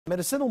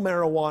Medicinal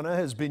marijuana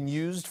has been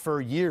used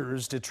for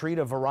years to treat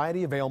a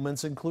variety of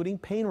ailments, including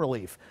pain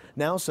relief.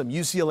 Now, some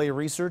UCLA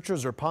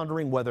researchers are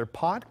pondering whether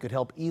pot could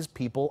help ease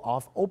people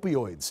off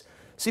opioids.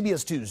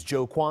 CBS 2's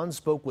Kwon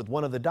spoke with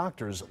one of the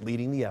doctors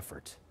leading the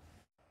effort.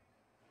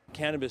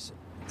 Cannabis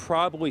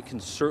probably can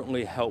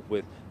certainly help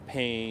with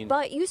pain.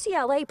 But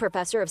UCLA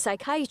professor of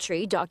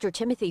psychiatry, Dr.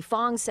 Timothy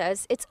Fong,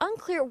 says it's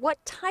unclear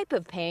what type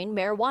of pain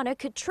marijuana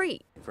could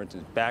treat. For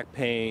instance, back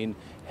pain,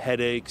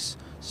 headaches,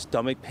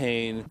 stomach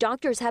pain.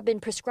 Doctors have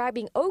been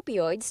prescribing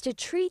opioids to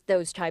treat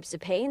those types of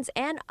pains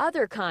and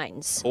other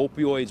kinds.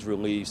 Opioids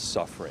relieve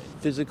suffering,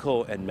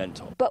 physical and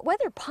mental. But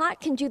whether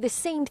pot can do the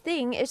same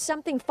thing is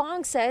something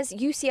Fong says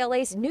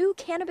UCLA's new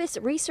cannabis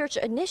research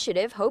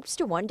initiative hopes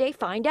to one day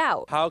find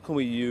out. How can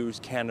we use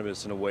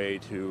cannabis in a way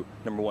to,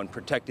 number one,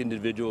 protect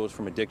individuals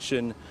from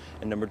addiction,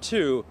 and number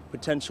two,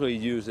 potentially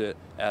use it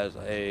as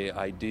an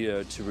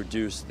idea to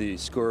reduce the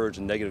scourge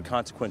and negative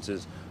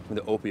consequences from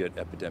the opiate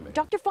epidemic.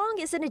 Dr. Fong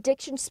is an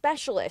addiction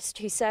specialist.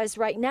 He says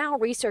right now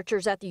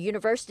researchers at the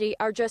university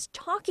are just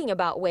talking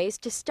about ways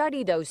to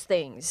study those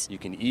things. You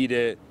can eat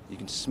it, you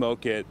can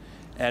smoke it,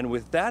 and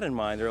with that in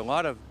mind, there are a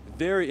lot of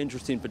very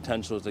interesting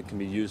potentials that can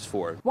be used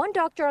for it. One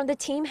doctor on the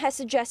team has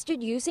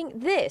suggested using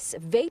this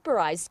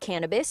vaporized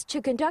cannabis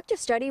to conduct a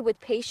study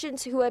with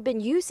patients who have been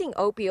using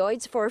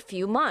opioids for a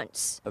few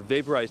months. A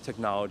vaporized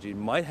technology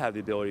might have the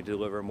ability to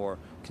deliver more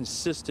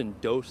consistent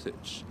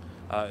dosage.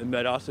 It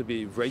might also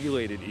be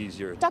regulated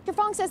easier. Dr.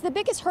 Fong says the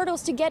biggest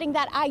hurdles to getting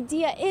that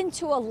idea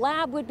into a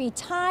lab would be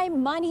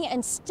time, money,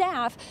 and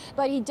staff,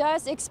 but he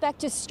does expect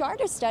to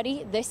start a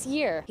study this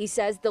year. He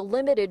says the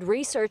limited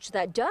research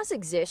that does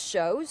exist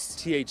shows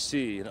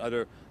THC and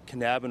other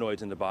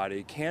cannabinoids in the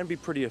body can be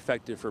pretty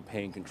effective for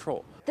pain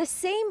control. The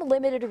same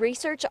limited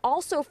research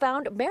also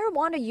found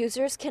marijuana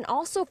users can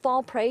also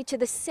fall prey to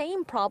the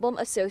same problem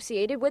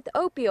associated with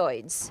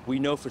opioids. We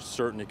know for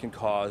certain it can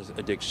cause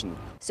addiction.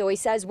 So he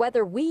says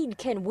whether weed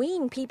can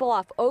wean people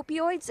off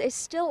opioids is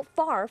still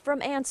far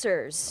from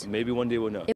answers. Maybe one day we'll know.